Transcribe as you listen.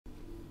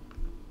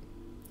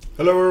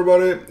Hello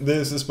everybody,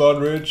 this is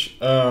Budridge,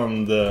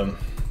 and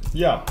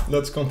yeah,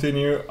 let's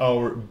continue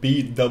our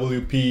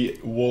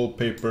BWP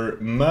wallpaper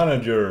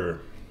manager.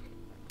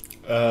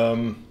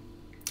 And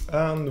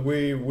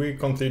we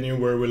continue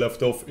where we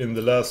left off in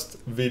the last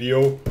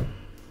video.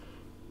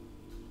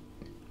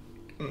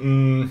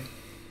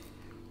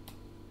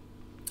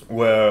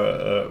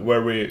 Where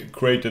we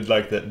created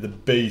like the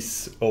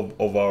base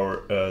of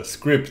our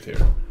script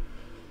here.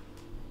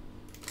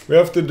 We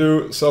have to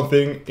do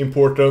something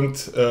important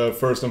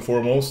first and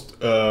foremost.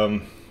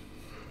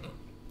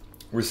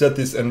 We set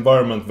this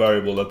environment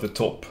variable at the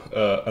top,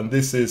 and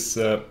this is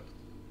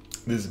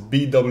this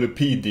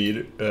BWP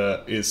dir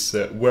is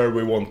where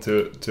we want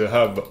to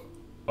have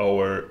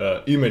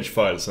our image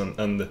files,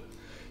 and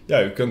yeah,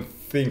 you can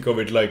think of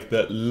it like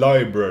the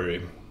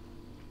library.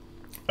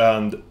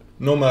 And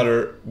no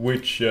matter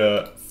which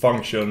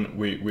function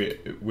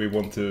we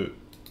want to,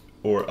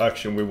 or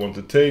action we want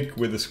to take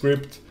with the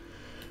script,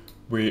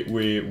 we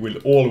will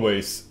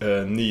always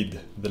need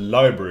the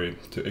library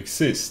to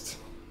exist.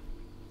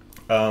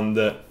 And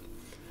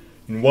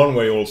in one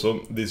way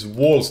also, this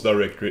walls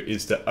directory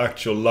is the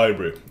actual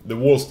library. The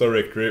walls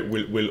directory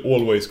will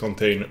always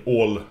contain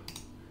all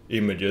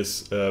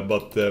images,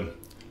 but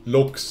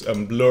locks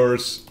and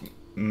blurs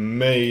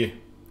may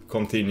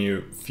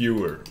continue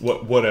fewer,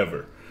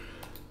 whatever.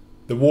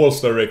 The walls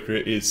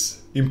directory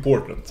is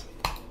important.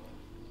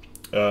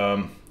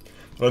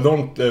 I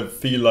don't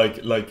feel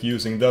like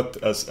using that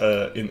as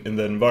in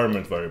the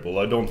environment variable.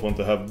 I don't want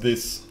to have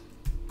this.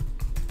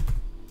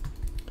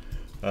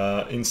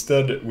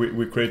 Instead,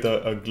 we create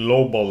a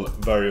global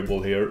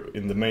variable here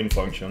in the main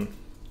function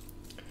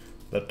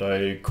that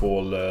I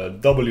call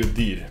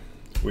wdir,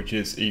 which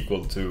is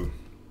equal to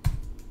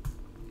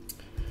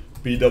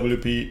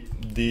bwp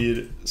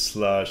dir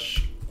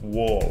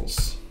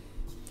 /walls.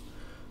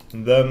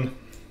 And then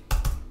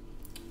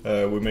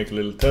we make a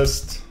little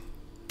test.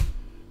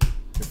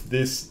 If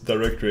this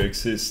directory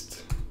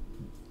exists,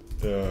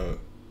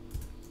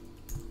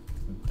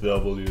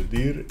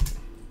 wdir,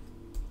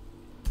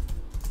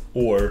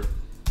 or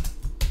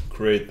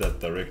create that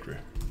directory.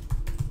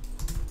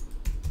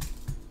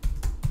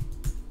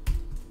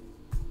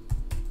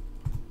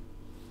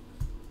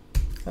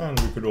 And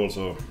we could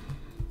also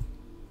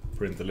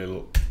print a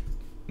little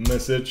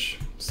message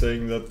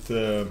saying that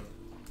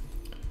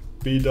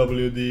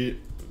bwp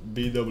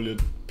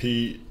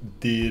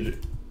dir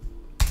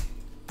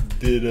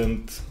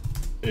didn't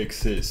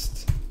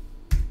exist,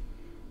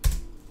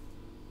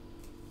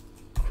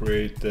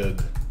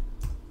 created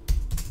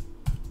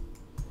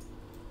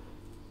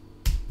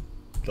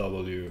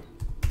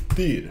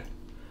wdir.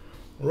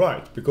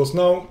 Right, because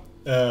now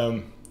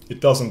it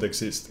doesn't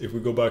exist. If we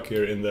go back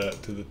here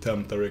to the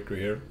temp directory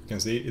here, you can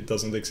see it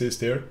doesn't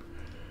exist here.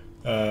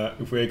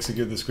 If we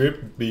execute the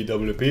script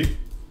bwp,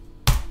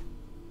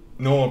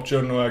 no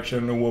option, no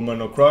action, no woman,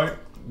 no cry,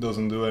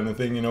 doesn't do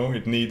anything, you know.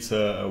 It needs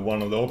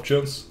one of the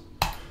options.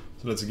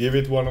 So let's give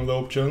it one of the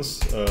options,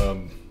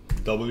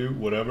 W,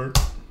 whatever.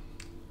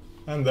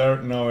 And there,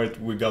 now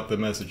we got the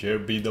message here,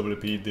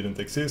 BWP didn't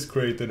exist,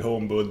 created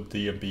homebud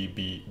tmp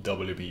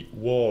bwp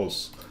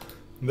walls.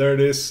 There it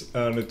is,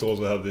 and it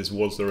also has this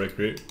walls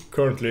directory,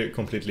 currently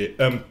completely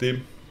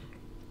empty.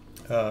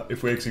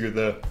 If we execute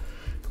the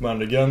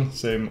command again,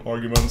 same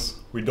arguments,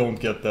 we don't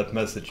get that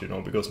message, you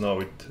know, because now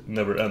it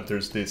never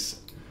enters this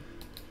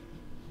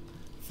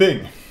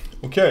thing.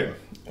 Okay.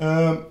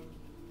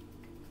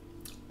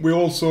 We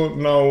also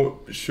now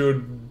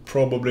should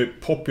probably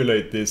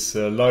populate this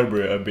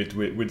library a bit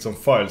with some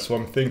files. So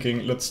I'm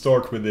thinking, let's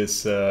start with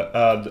this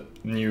add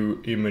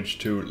new image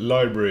to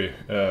library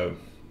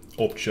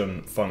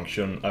option,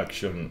 function,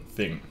 action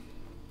thing.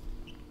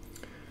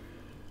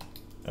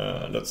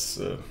 Let's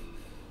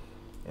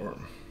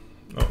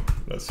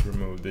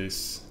remove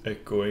this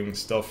echoing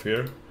stuff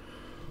here.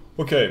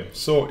 Okay,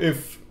 so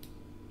if,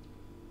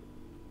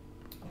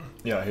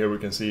 yeah, here we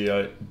can see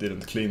I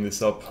didn't clean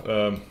this up.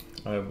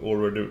 I've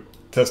already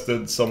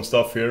tested some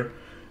stuff here.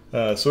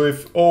 So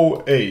if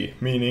OA,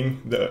 meaning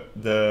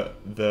the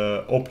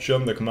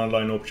option, the command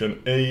line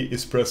option A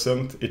is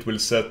present, it will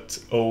set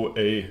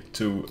OA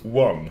to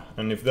 1.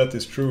 And if that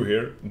is true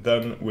here,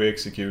 then we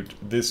execute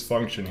this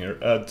function here,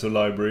 add to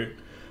library,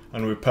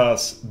 and we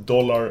pass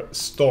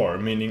 $*,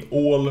 meaning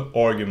all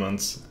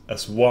arguments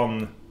as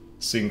one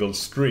single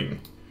string,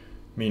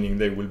 meaning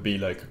they will be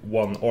like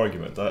one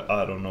argument.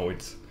 I don't know,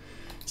 it's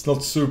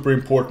not super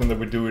important that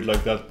we do it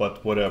like that,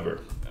 but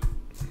whatever.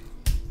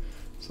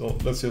 So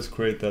let's just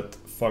create that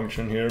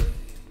function here.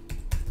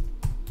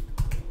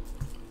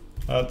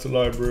 Add to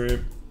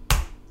library.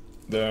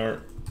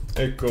 There.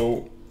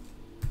 Echo.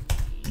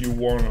 You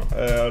want to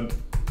add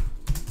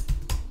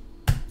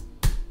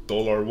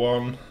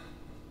 $1.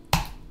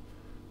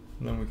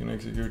 And then we can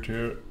execute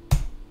here.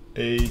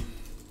 A.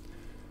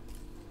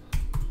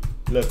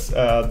 Let's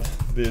add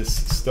this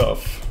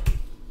stuff.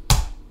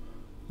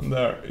 And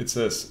there it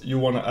says you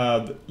want to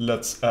add,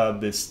 let's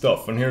add this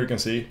stuff, and here you can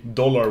see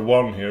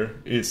 $1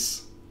 here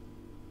is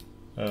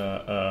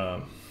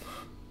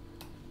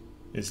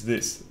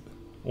this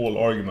all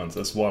arguments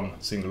as one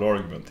single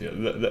argument here.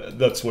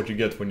 That's what you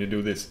get when you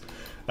do this.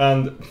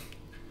 And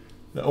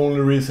the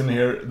only reason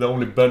here, the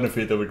only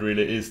benefit of it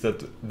really is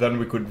that then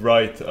we could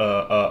write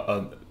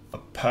a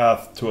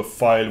path to a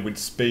file with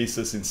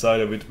spaces inside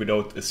of it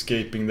without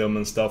escaping them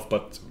and stuff,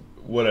 but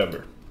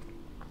whatever.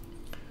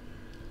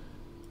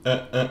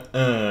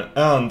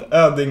 And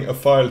adding a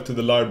file to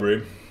the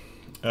library,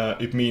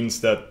 it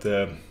means that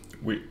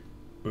we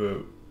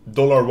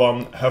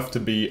 $1 have to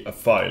be a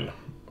file.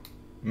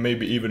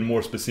 Maybe even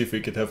more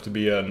specific, it have to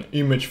be an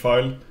image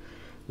file,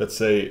 let's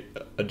say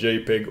a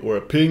JPEG or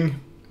a PNG.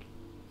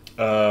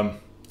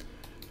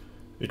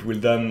 It will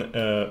then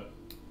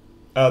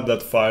add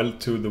that file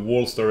to the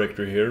walls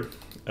directory here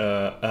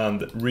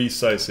and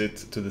resize it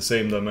to the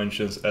same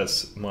dimensions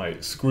as my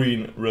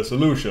screen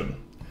resolution.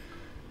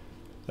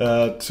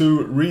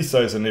 To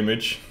resize an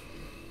image,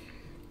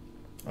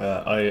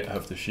 I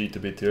have to cheat a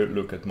bit here.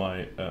 Look at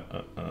my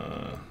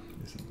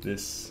is it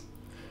this?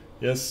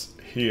 Yes,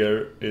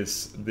 here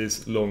is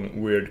this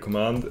long weird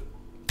command,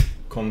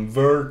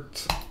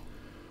 convert,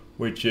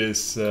 which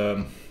is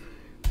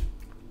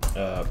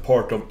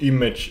part of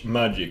image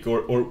magic,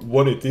 or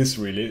what it is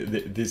really.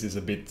 This is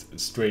a bit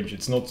strange.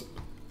 It's not,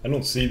 I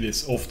don't see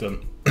this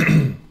often.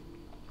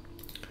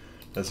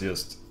 Let's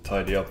just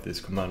tidy up this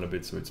command a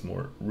bit so it's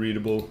more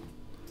readable.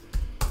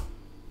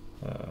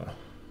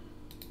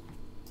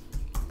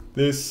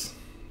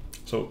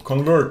 So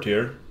convert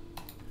here,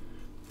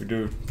 we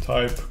do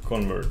type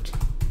convert.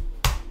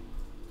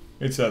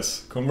 It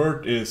says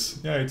convert is,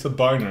 yeah, it's a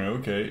binary,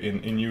 okay,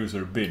 in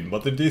user bin,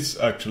 but it is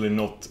actually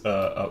not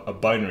a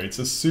binary, it's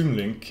a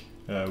symlink.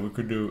 We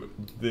could do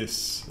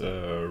this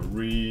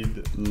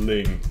read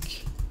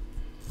link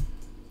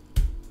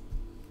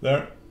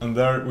there, and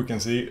there we can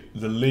see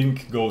the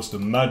link goes to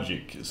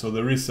magic. So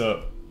there is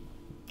a,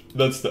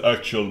 that's the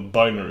actual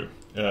binary,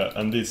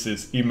 and this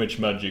is image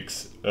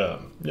magic's,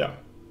 yeah,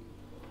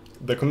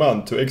 the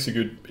command to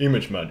execute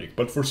image magic.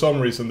 But for some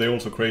reason they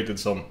also created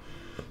some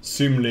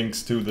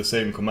symlinks to the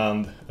same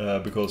command,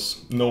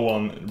 because no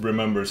one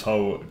remembers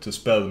how to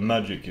spell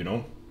magic, you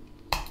know.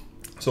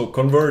 So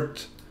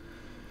convert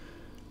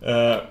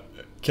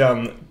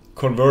can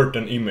convert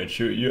an image.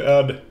 You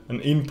add an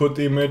input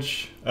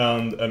image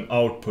and an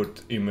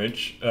output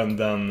image and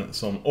then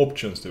some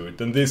options to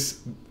it. And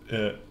this,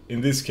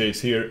 in this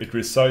case here, it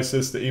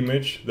resizes the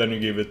image, then you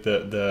give it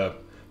the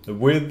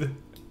width,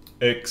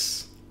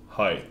 x,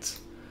 height.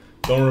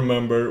 Don't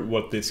remember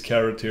what this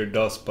caret here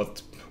does,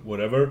 but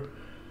whatever.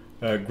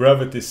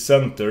 Gravity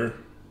center,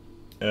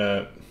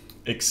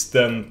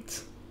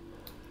 extent,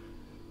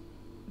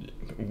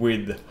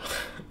 width,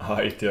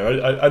 height here.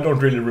 I don't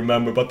really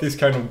remember, but this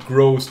kind of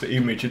grows the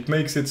image. It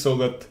makes it so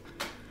that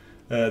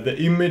the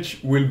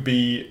image will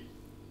be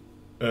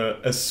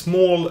as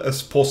small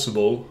as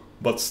possible,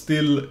 but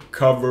still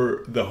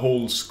cover the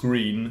whole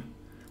screen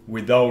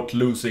without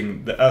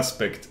losing the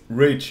aspect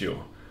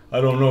ratio.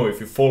 I don't know if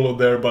you follow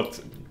there,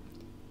 but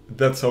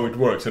that's how it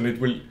works. And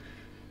it will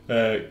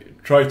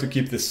try to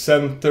keep the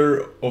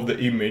center of the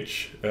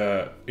image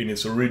in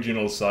its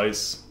original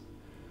size.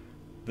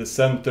 The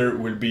center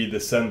will be the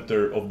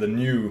center of the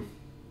new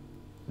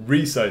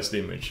resized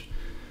image.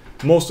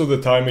 Most of the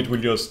time it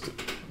will just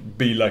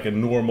be like a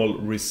normal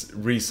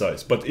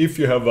resize. But if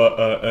you have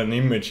an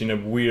image in a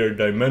weird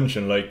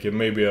dimension, like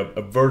maybe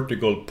a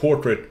vertical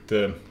portrait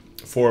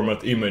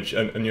format image,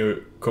 and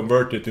you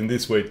convert it in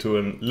this way to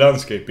a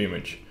landscape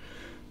image,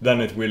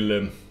 then it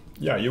will,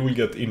 yeah, you will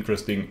get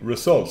interesting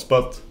results.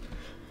 But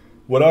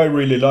what I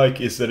really like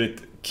is that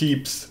it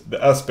keeps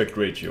the aspect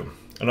ratio,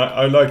 and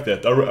I like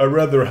that. I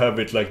rather have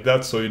it like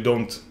that, so it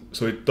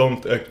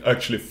don't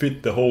actually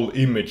fit the whole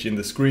image in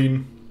the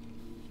screen,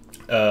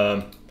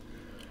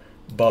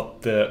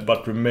 but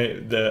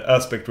the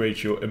aspect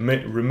ratio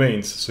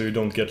remains, so you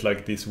don't get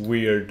like these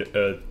weird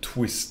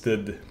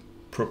twisted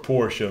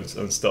proportions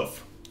and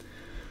stuff.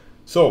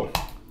 So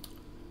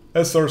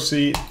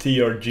src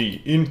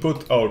trg,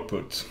 input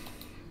output,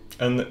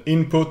 and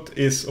input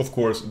is of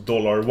course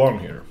 $1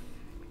 here.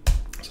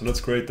 So let's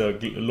create a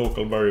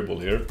local variable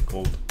here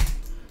called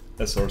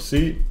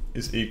src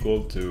is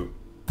equal to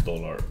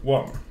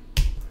 $1.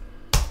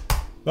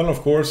 Then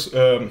of course,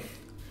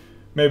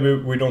 maybe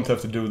we don't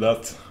have to do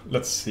that.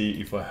 Let's see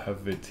if I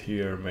have it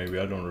here. Maybe,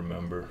 I don't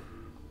remember.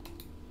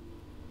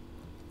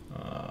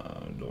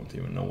 I don't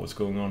even know what's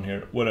going on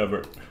here.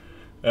 Whatever.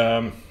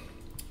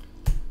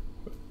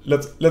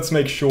 Let's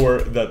make sure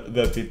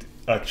that it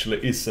actually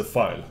is a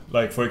file.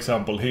 Like for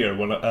example here,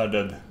 when I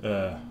added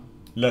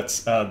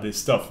let's add this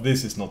stuff,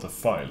 this is not a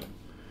file.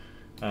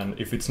 And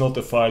if it's not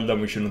a file, then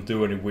we shouldn't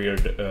do any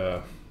weird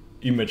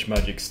image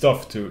magic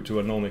stuff to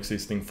a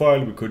non-existing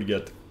file. We could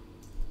get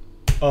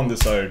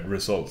undesired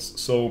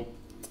results. So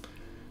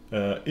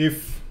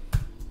if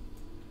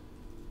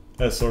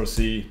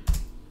src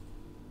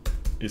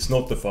is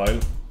not the file,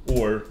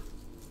 or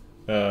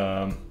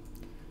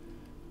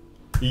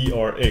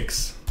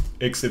erx,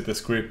 exit the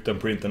script and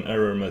print an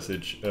error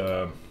message,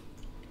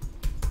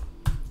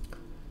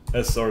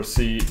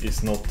 src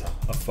is not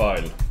a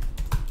file,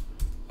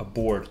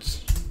 abort.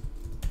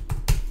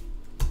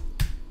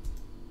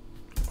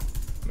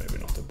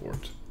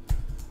 support.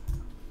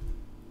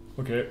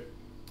 Okay,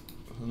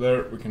 so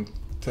there we can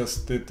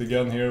test it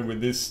again here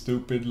with this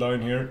stupid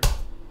line here.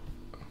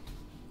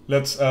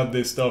 Let's add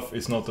this stuff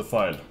is not a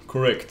file.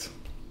 Correct.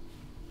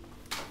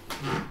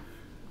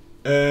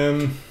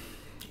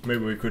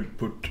 Maybe we could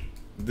put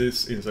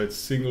this inside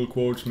single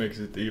quotes, makes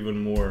it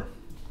even more.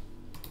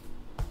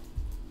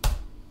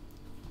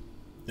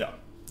 Yeah.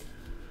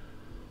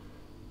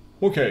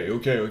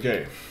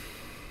 Okay.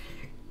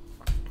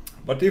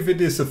 But if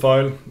it is a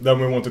file, then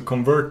we want to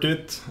convert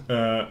it,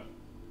 and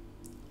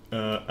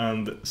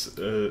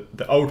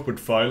the output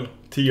file,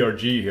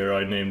 TRG here,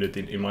 I named it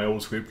in my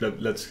old script.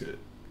 Let's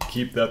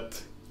keep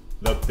that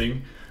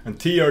thing, and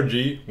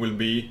TRG will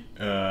be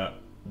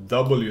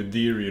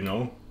wdir, you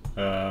know,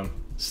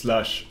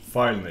 slash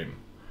file name.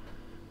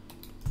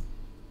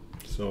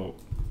 So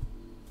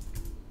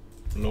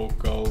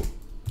local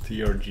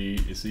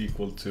TRG is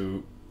equal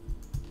to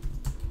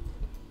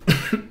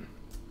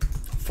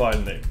file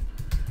name.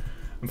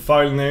 And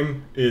file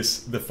name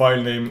is the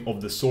file name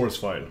of the source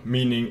file,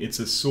 meaning it's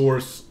a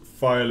source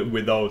file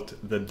without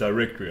the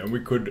directory. And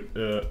we could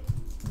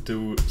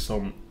do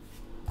some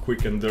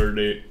quick and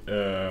dirty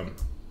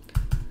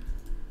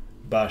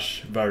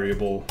bash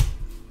variable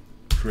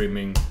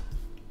trimming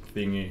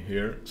thingy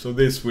here. So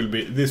this will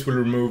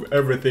remove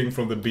everything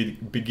from the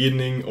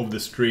beginning of the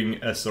string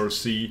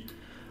src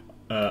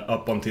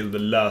up until the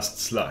last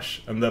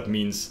slash, and that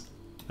means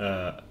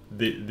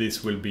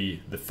this will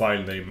be the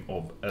file name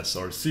of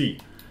src.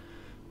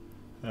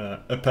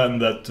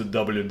 Append that to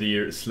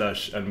wdir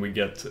slash, and we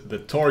get the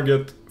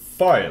target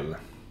file.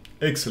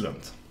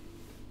 Excellent.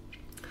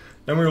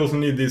 Then we also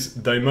need these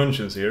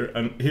dimensions here,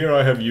 and here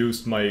I have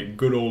used my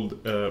good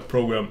old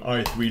program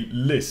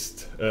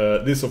i3list.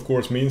 This of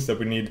course means that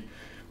we need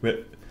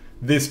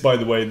this, by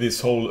the way, this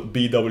whole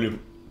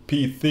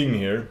BWP thing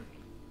here,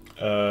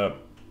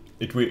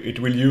 it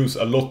will use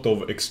a lot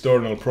of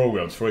external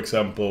programs, for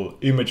example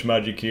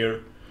ImageMagick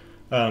here,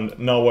 and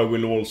now I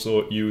will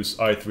also use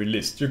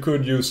i3list. You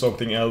could use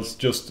something else,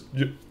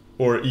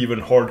 or even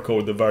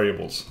hardcode the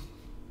variables.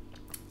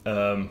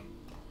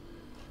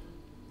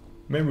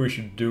 Maybe we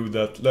should do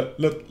that.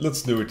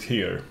 Let's do it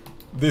here.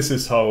 This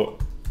is how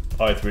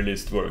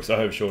i3list works. I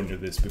have shown you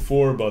this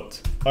before,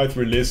 but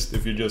i3list,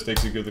 if you just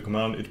execute the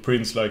command, it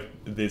prints like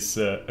this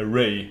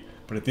array,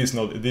 but it is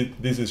not.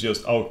 This is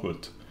just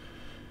output,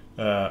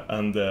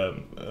 and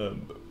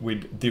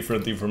with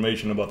different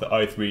information about the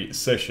i3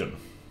 session.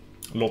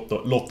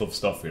 Lot of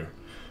stuff here,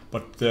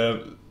 but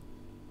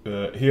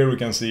here we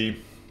can see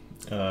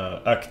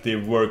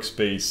active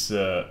workspace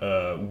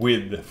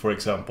width, for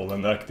example,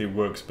 and active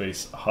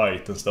workspace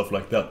height and stuff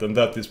like that, and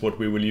that is what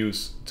we will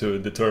use to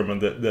determine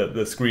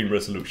the screen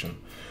resolution.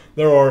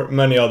 There are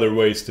many other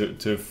ways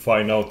to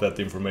find out that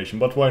information,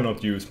 but why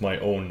not use my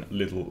own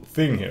little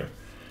thing here?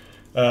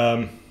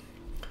 And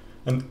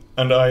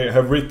I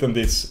have written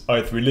this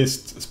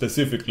i3list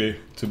specifically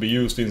to be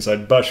used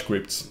inside bash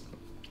scripts,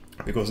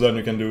 because then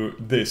you can do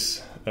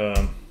this.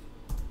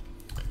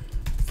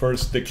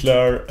 First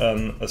declare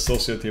an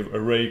associative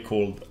array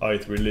called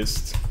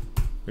i3list,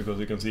 because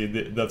you can see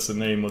that's the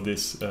name of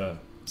this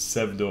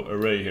pseudo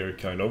array here,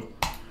 kind of.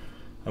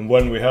 And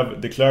when we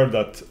have declared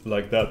that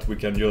like that, we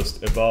can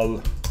just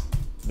eval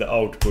the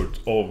output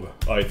of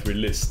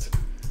i3list,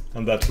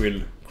 and that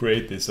will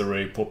create this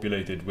array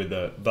populated with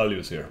the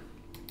values here.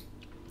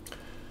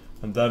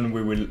 And then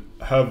we will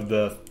have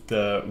the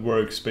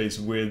workspace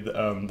width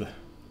and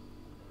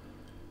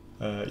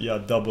yeah,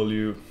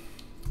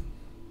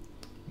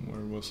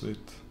 where was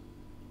it?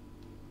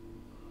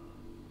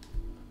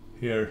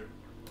 Here,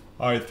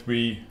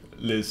 i3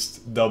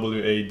 list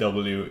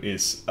WAW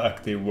is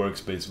active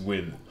workspace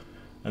width,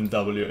 and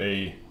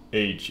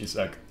WAH is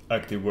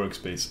active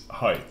workspace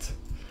height.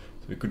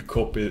 So we could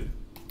copy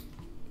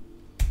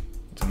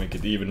to make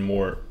it even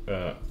more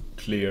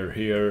clear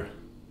here.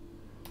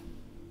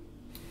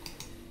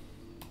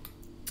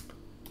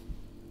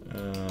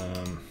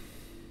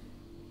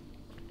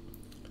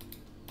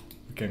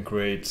 Can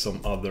create some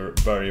other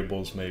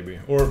variables maybe,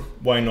 or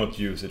why not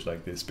use it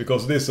like this,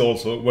 because this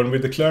also, when we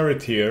declare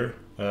it here,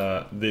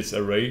 this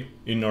array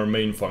in our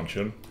main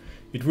function,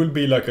 it will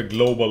be like a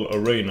global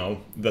array now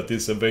that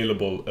is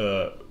available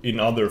in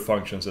other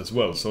functions as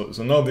well. So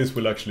now this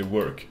will actually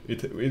work.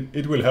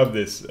 It will have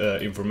this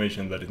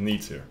information that it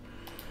needs here.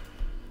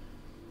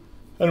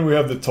 And we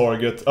have the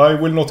target. I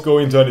will not go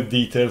into any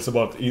details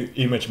about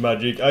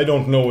ImageMagick. I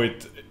don't know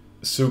it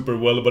super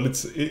well, but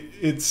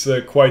it's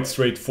quite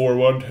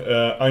straightforward.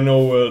 I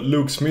know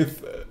Luke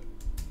Smith,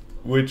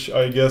 which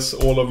I guess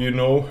all of you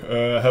know,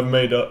 have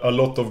made a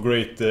lot of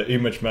great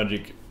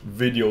ImageMagick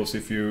videos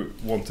if you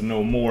want to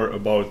know more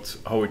about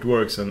how it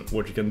works and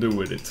what you can do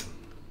with it.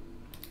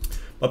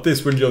 But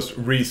this will just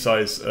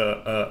resize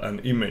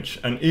an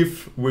image, and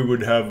if we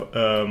would have,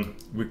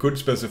 we could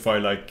specify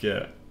like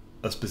a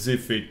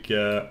specific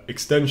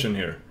extension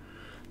here,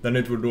 then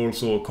it would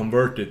also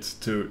convert it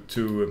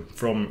to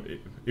from,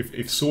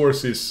 if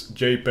source is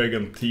JPEG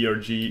and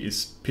TRG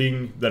is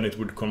PNG, then it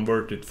would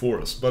convert it for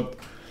us. But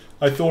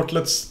I thought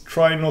let's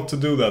try not to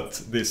do that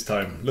this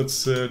time.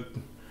 Let's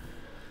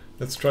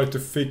try to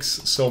fix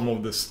some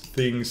of the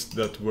things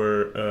that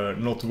were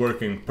not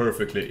working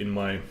perfectly in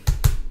my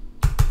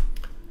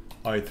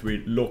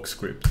i3 lock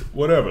script.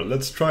 Whatever,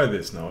 let's try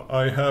this now.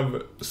 I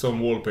have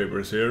some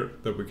wallpapers here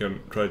that we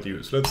can try to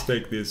use. Let's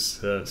take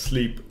this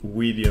Sleep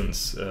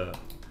WEEDIANS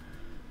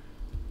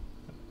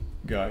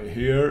guy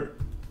here,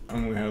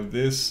 and we have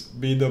this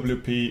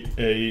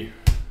BWPA.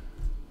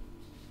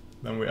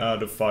 Then we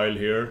add a file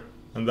here,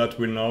 and that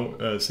will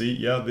now see,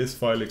 yeah, this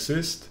file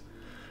exists.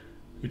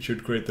 It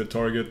should create the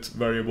target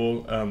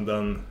variable and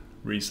then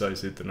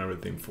resize it and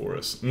everything for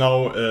us.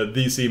 Now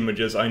these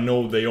images, I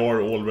know they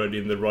are already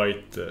in the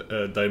right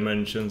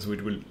dimensions,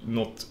 which will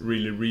not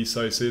really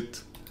resize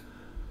it,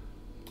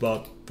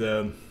 but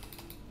that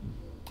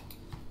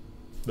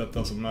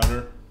doesn't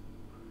matter.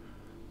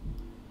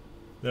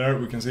 There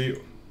we can see,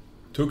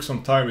 took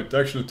some time. It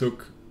actually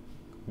took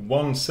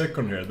 1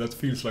 second here. That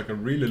feels like a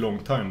really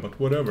long time, but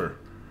whatever.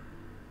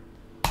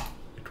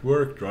 It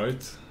worked,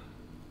 right?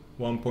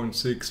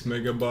 1.6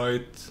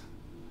 megabyte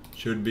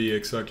should be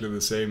exactly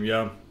the same,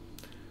 yeah.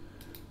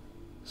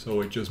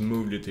 So it just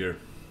moved it here.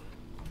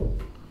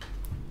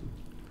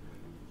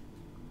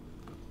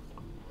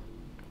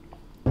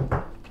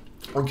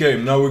 Okay,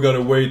 now we got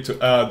a way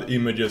to add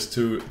images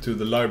to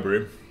the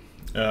library.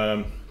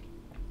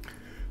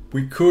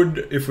 We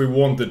could, if we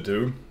wanted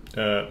to,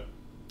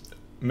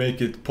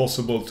 make it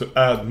possible to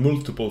add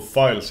multiple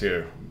files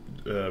here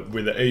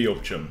with the A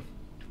option.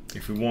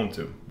 If we want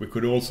to. We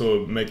could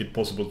also make it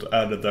possible to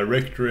add a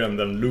directory and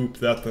then loop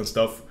that and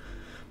stuff.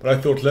 But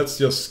I thought let's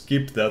just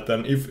skip that,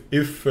 and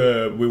if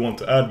we want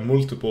to add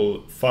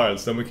multiple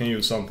files, then we can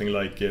use something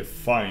like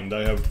find.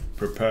 I have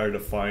prepared a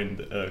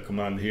find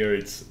command here.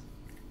 It's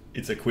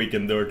a quick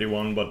and dirty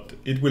one, but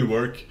it will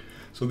work.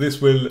 So this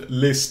will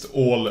list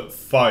all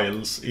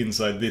files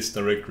inside this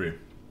directory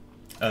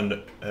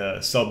and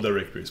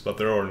subdirectories, but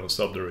there are no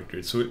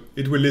subdirectories. So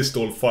it will list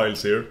all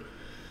files here.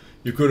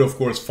 You could of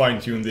course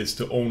fine-tune this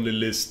to only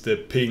list the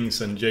pings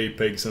and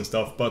JPEGs and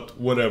stuff, but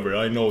whatever,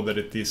 I know that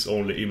it is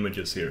only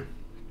images here.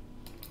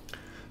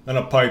 Then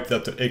I pipe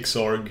that to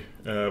xarg,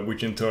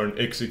 which in turn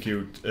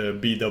execute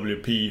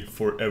BWP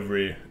for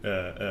every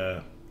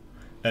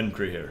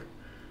entry here.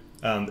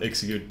 And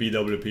execute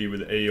BWP with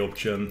the A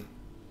option.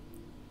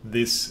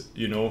 This,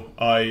 you know,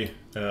 I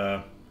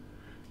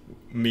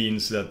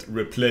means that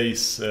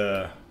replace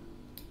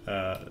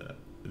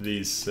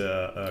these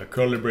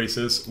curly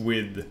braces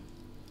with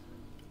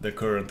the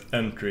current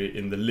entry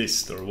in the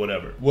list or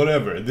whatever.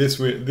 Whatever. This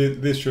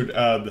should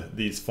add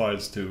these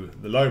files to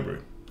the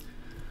library.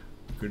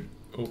 You could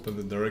open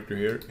the directory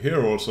here.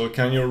 Here also,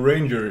 can your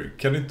Ranger,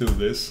 can it do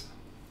this?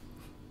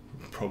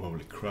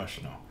 Probably crash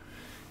now.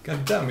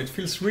 God damn, it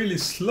feels really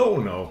slow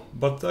now.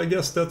 But I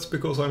guess that's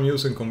because I'm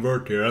using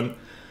convert here, and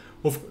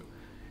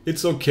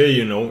it's okay,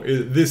 you know.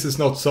 This is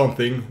not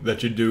something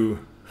that you do.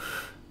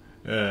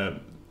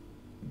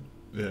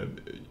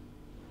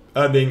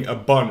 Adding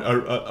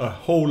a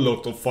whole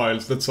lot of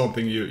files, that's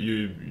something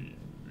you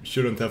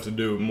shouldn't have to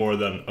do more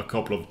than a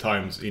couple of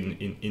times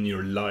in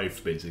your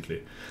life,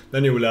 basically.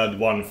 Then you will add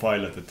one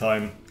file at a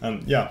time,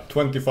 and yeah,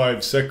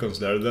 25 seconds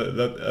there,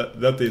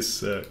 that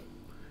is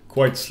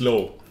quite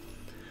slow.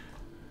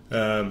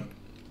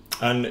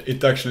 And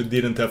it actually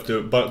didn't have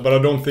to, but I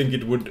don't think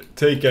it would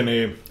take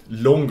any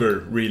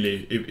longer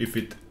really if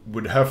it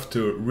would have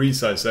to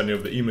resize any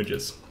of the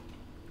images.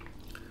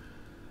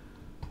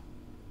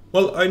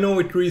 Well, I know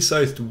it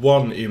resized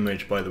one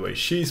image, by the way,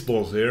 cheese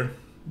balls here.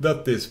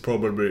 That is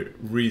probably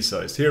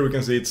resized. Here we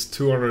can see it's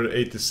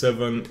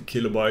 287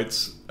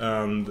 kilobytes,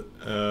 and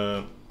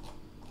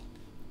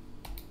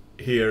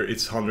here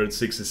it's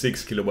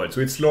 166 kilobytes.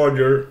 So it's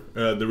larger,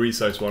 the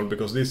resized one,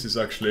 because this is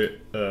actually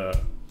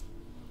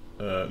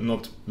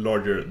not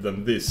larger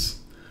than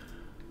this.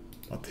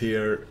 But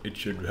here it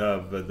should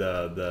have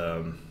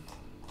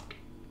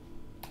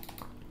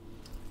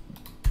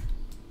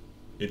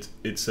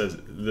it says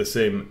the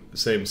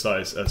same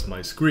size as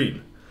my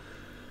screen.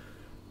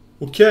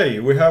 Okay,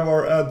 we have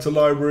our add to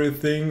library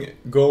thing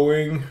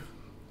going.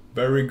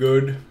 Very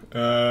good.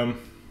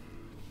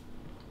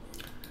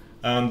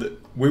 And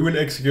we will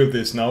execute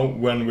this now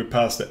when we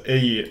pass the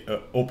A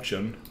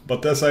option.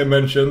 But as I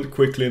mentioned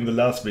quickly in the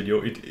last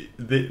video,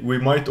 we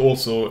might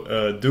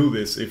also do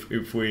this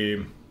if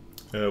we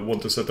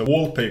want to set a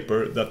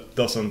wallpaper that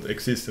doesn't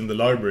exist in the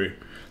library.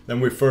 Then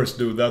we first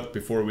do that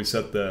before we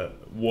set the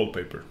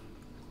wallpaper.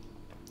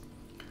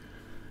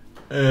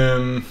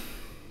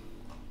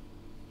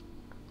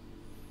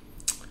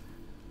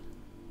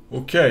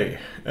 Okay,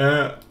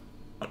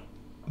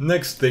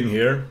 next thing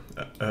here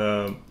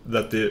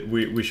that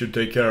we should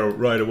take care of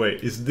right away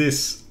is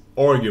this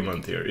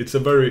argument here.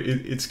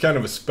 It's kind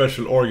of a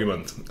special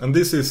argument, and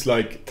this is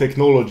like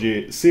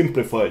technology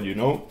simplified, you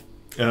know,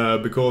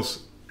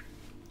 because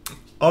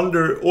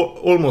under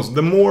almost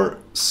the more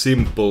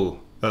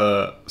simple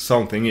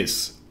something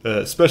is,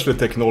 especially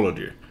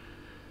technology,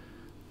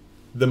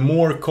 the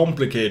more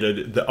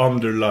complicated the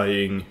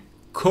underlying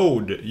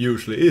code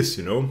usually is,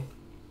 you know.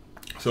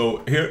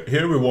 So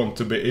here we want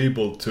to be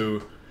able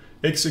to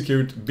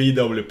execute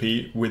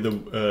BWP with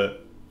the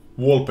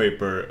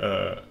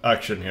wallpaper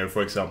action here,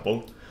 for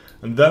example,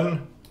 and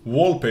then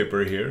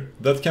wallpaper here,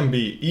 that can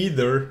be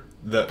either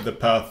the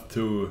path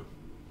to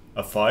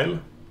a file,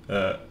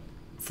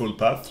 full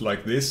path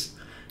like this.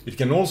 It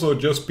can also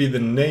just be the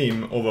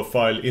name of a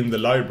file in the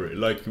library,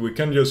 like we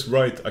can just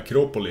write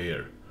Acropolis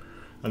here,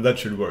 and that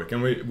should work.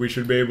 And we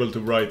should be able to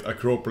write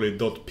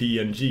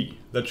acropolis.png,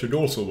 that should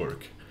also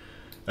work.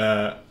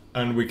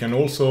 And we can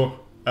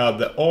also add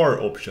the R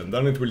option,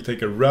 then it will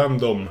take a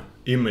random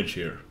image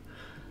here.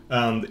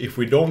 And if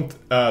we don't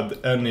add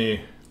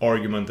any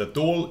argument at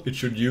all, it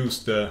should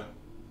use the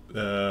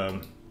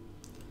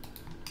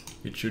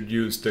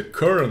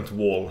current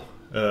wall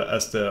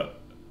as the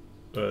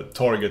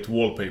target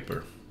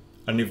wallpaper.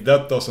 And if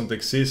that doesn't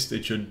exist,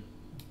 it should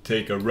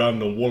take a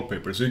random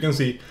wallpaper. So you can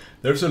see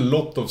there's a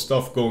lot of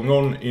stuff going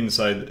on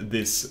inside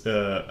this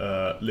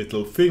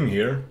little thing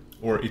here,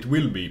 or it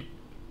will be.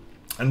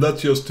 And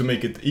that's just to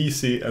make it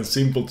easy and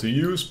simple to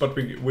use, but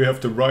we have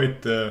to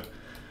write a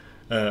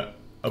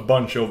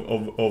bunch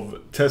of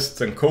tests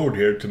and code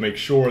here to make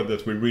sure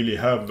that we really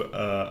have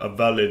a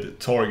valid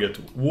target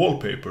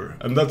wallpaper.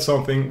 And that's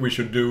something we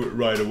should do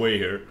right away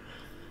here.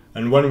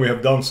 And when we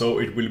have done so,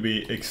 it will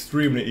be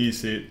extremely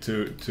easy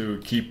to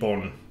keep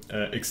on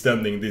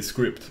extending this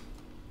script.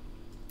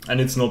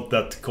 And it's not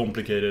that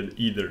complicated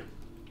either.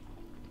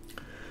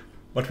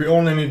 But we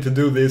only need to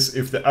do this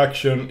if the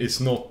action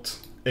is not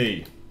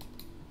A.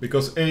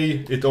 Because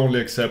A, it only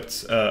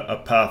accepts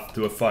a path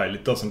to a file.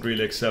 It doesn't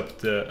really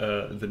accept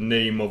the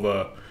name of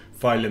a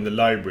file in the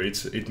library.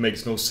 It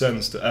makes no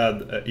sense to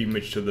add an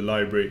image to the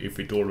library if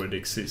it already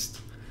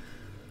exists.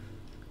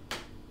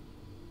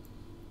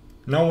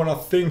 Now when I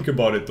think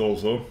about it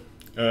also,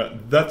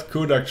 that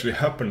could actually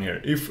happen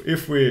here.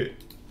 If we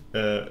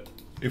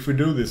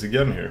do this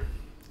again here,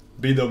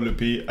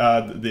 BWP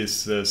add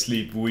this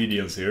sleep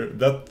WEEDIANS here,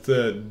 that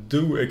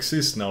do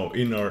exist now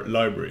in our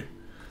library,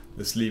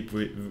 the sleep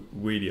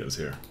WEEDIANS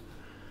here.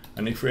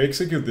 And if we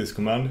execute this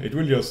command, it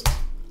will just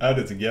add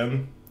it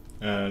again,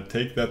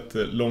 take that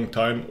long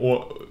time,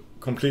 or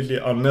completely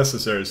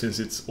unnecessary since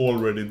it's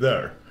already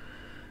there.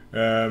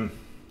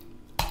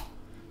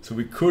 So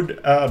we could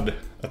add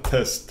a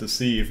test to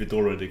see if it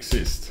already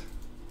exists.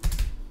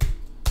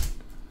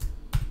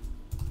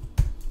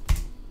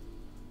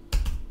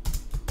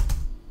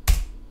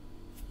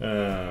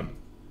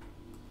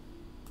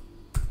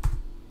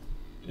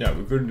 Yeah,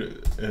 we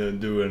could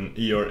do an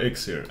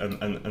ERX here,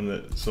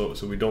 and so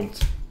we don't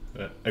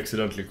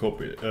accidentally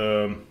copy it.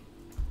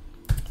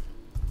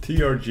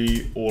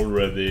 TRG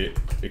already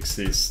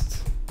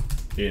exists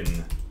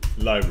in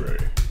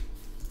library.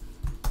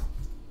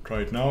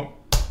 Try it now.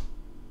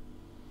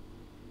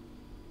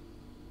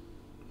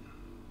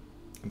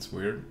 It's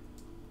weird.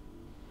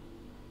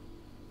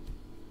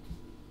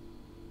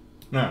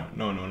 No.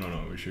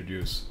 We should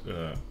use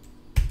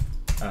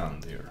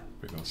and here,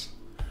 because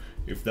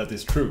if that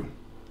is true.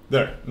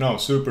 There, now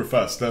super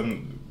fast.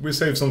 Then we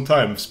save some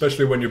time,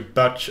 especially when you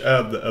batch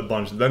add a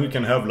bunch. Then you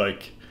can have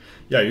like,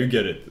 yeah, you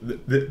get it.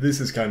 This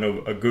is kind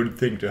of a good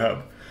thing to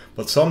have.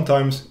 But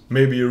sometimes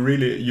maybe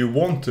you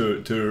want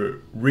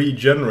to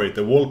regenerate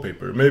the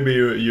wallpaper. Maybe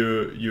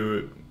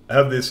you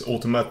have this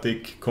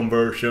automatic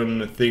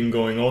conversion thing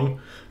going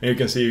on, and you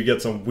can see you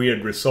get some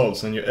weird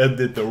results, and you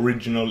edit the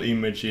original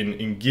image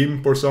in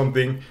GIMP or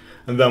something,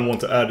 and then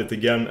want to add it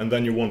again, and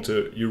then you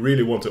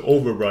really want to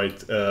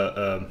overwrite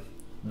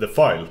the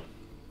file.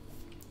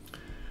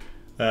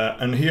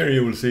 And here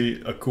you will see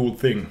a cool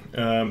thing.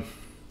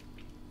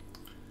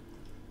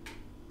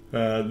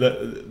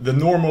 The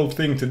normal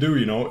thing to do,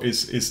 you know,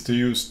 is to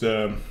use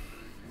the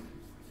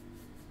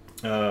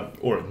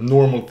or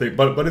normal thing,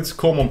 but it's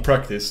common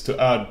practice to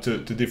add to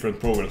different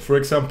programs. For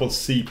example,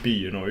 CP,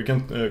 you know, you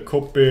can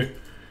copy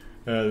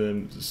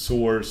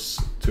source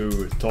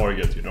to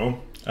target, you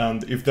know,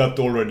 and if that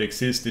already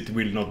exists, it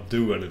will not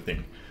do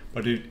anything.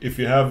 But if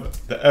you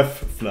have the F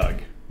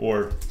flag,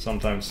 or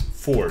sometimes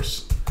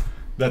force,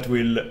 that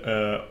will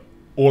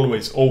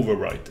always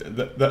overwrite.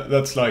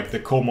 That's like the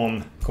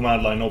common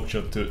command line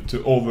option to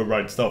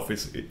overwrite stuff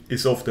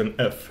is often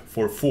F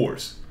for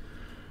force.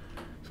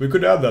 So we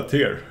could add that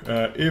here.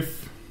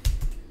 If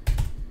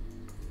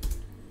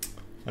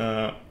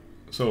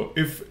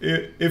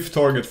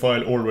target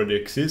file already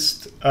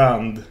exists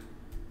and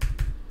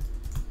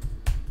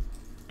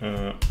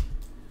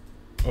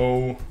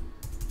OF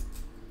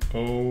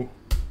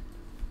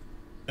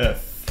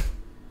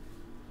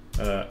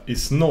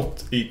is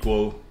not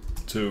equal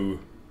to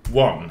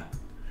 1,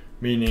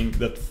 meaning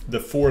that the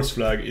force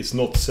flag is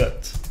not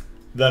set,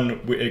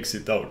 then we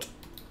exit out.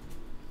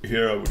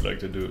 Here I would like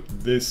to do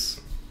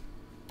this.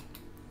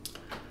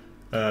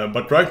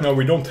 But right now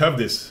we don't have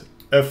this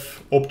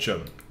F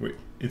option.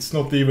 It's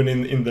not even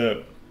in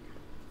the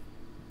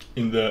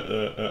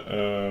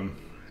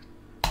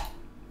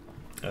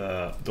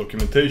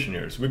documentation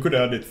here. So we could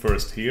add it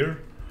first here.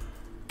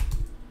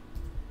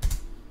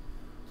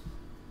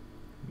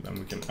 Then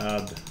we can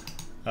add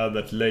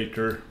that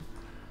later.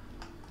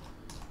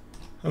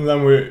 And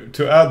then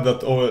to add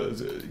that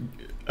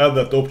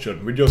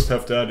option, we just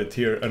have to add it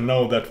here, and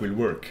now that will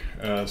work.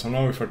 So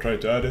now if I try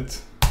to add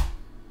it,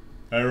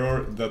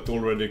 error, that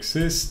already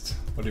exists.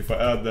 But if I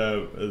add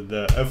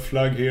the F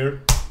flag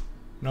here,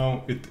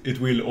 now it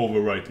will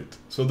overwrite it.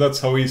 So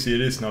that's how easy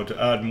it is now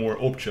to add more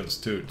options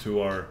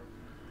to our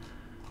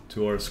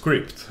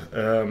script.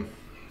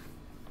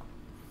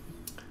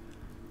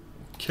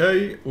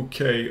 Okay.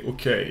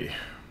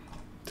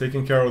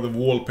 Taking care of the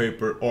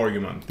wallpaper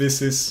argument.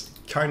 This is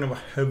kind of a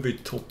heavy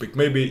topic.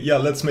 Maybe, yeah,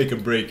 let's make a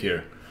break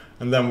here,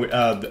 and then we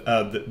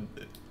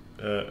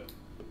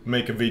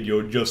make a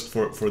video just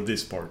for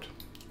this part.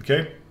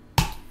 Okay?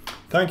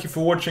 Thank you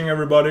for watching,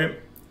 everybody.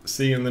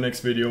 See you in the next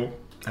video.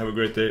 Have a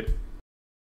great day.